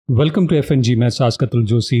Welcome to FNGMAT's Ask Atul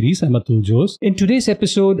Jose series. I'm Atul Jose. In today's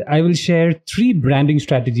episode, I will share 3 branding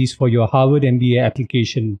strategies for your Harvard MBA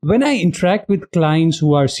application. When I interact with clients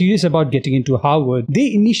who are serious about getting into Harvard,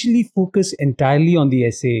 they initially focus entirely on the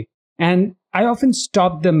essay. And I often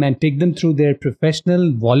stop them and take them through their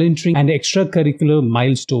professional, volunteering, and extracurricular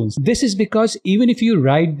milestones. This is because even if you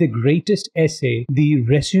write the greatest essay, the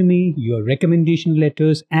resume, your recommendation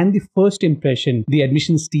letters, and the first impression the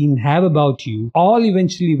admissions team have about you all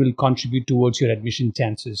eventually will contribute towards your admission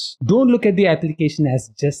chances. Don't look at the application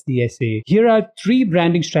as just the essay. Here are 3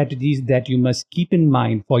 branding strategies that you must keep in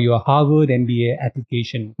mind for your Harvard MBA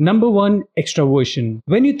application. Number 1, extraversion.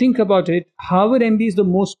 When you think about it, Harvard MBA is the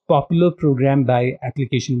most popular program by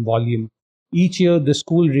application volume. Each year, the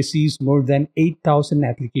school receives more than 8,000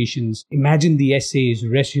 applications. Imagine the essays,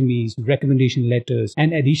 resumes, recommendation letters,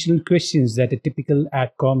 and additional questions that a typical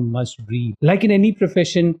AdCom must read. Like in any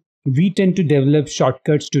profession, we tend to develop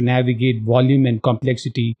shortcuts to navigate volume and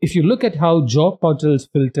complexity. If you look at how job portals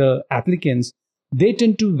filter applicants, they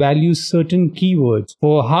tend to value certain keywords.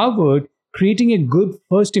 For Harvard, creating a good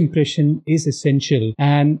first impression is essential,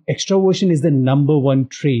 and extraversion is the number 1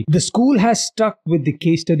 trait. The school has stuck with the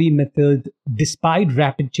case study method despite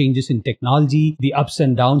rapid changes in technology, the ups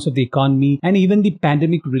and downs of the economy, and even the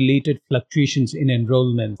pandemic-related fluctuations in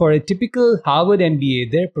enrollment. For a typical Harvard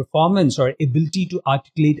MBA, their performance or ability to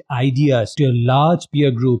articulate ideas to a large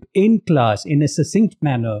peer group in class in a succinct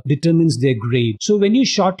manner determines their grade. So when you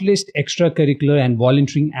shortlist extracurricular and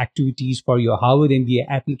volunteering activities for your Harvard MBA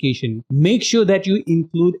application, make sure that you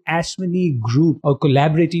include as many group or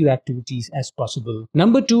collaborative activities as possible.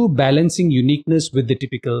 Number 2, balancing uniqueness with the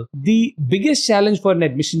typical. The biggest challenge for an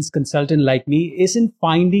admissions consultant like me is in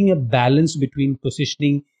finding a balance between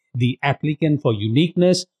positioning the applicant for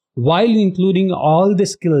uniqueness while including all the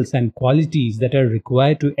skills and qualities that are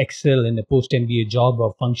required to excel in a post-MBA job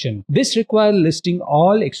or function. This requires listing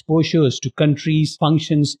all exposures to countries,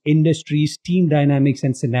 functions, industries, team dynamics,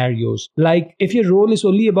 and scenarios. Like, if your role is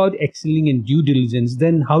only about excelling in due diligence,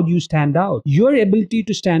 then how do you stand out? Your ability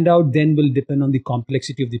to stand out then will depend on the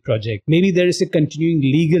complexity of the project. Maybe there is a continuing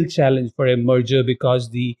legal challenge for a merger because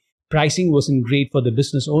the pricing wasn't great for the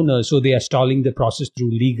business owner, so they are stalling the process through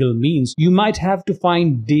legal means. You might have to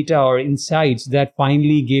find data or insights that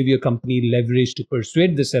finally gave your company leverage to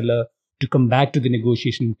persuade the seller to come back to the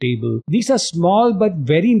negotiation table. These are small but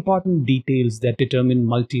very important details that determine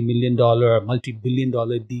multi-million-dollar or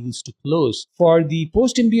multi-billion-dollar deals to close. For the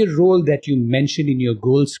post-MBA role that you mentioned in your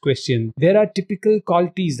goals question, there are typical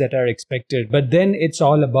qualities that are expected, but then it's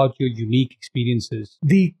all about your unique experiences.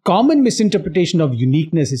 The common misinterpretation of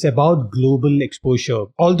uniqueness is about global exposure.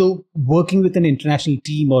 Although working with an international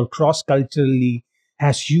team or cross-culturally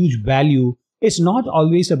has huge value, it's not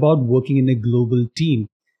always about working in a global team.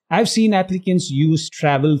 I've seen applicants use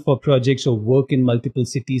travel for projects or work in multiple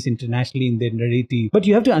cities internationally in their narrative. But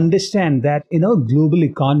you have to understand that in our global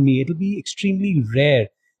economy, it'll be extremely rare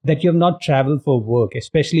that you have not traveled for work,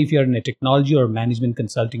 especially if you're in a technology or management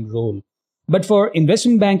consulting role. But for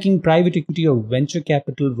investment banking, private equity, or venture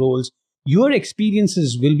capital roles, your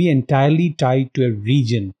experiences will be entirely tied to a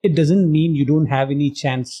region. It doesn't mean you don't have any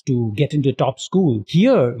chance to get into top school.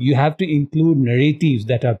 Here, you have to include narratives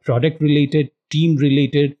that are product related, team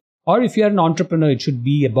related, or if you are an entrepreneur, it should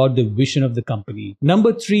be about the vision of the company.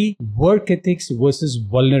 Number 3, work ethics versus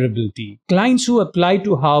vulnerability. Clients who apply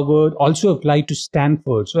to Harvard also apply to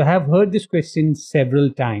Stanford. So I have heard this question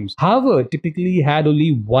several times. Harvard typically had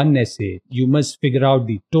only 1 essay. You must figure out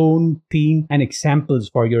the tone, theme, and examples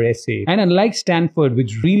for your essay. And unlike Stanford,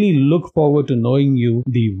 which really look forward to knowing you,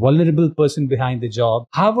 the vulnerable person behind the job,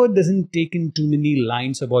 Harvard doesn't take in too many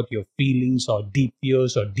lines about your feelings or deep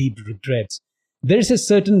fears or deep regrets. There is a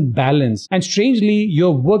certain balance, and strangely,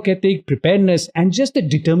 your work ethic, preparedness, and just the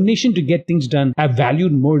determination to get things done are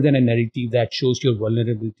valued more than a narrative that shows your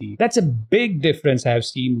vulnerability. That's a big difference I have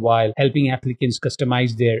seen while helping applicants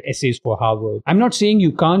customize their essays for Harvard. I'm not saying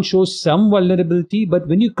you can't show some vulnerability, but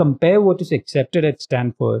when you compare what is accepted at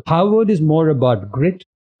Stanford, Harvard is more about grit,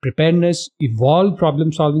 preparedness, evolved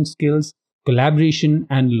problem-solving skills, collaboration,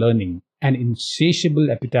 and learning, an insatiable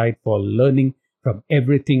appetite for learning from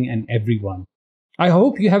everything and everyone. I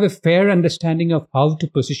hope you have a fair understanding of how to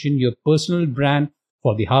position your personal brand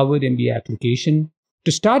for the Harvard MBA application.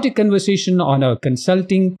 To start a conversation on our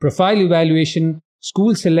consulting, profile evaluation,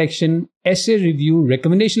 school selection, essay review,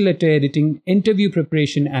 recommendation letter editing, interview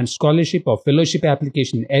preparation, and scholarship or fellowship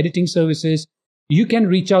application editing services, you can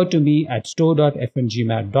reach out to me at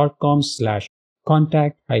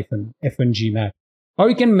store.fngmat.com/contact-fngmat, or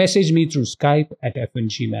you can message me through Skype at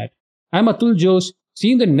fngmat. I'm Atul Jose. See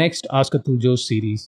you in the next Ask Atul Jose series.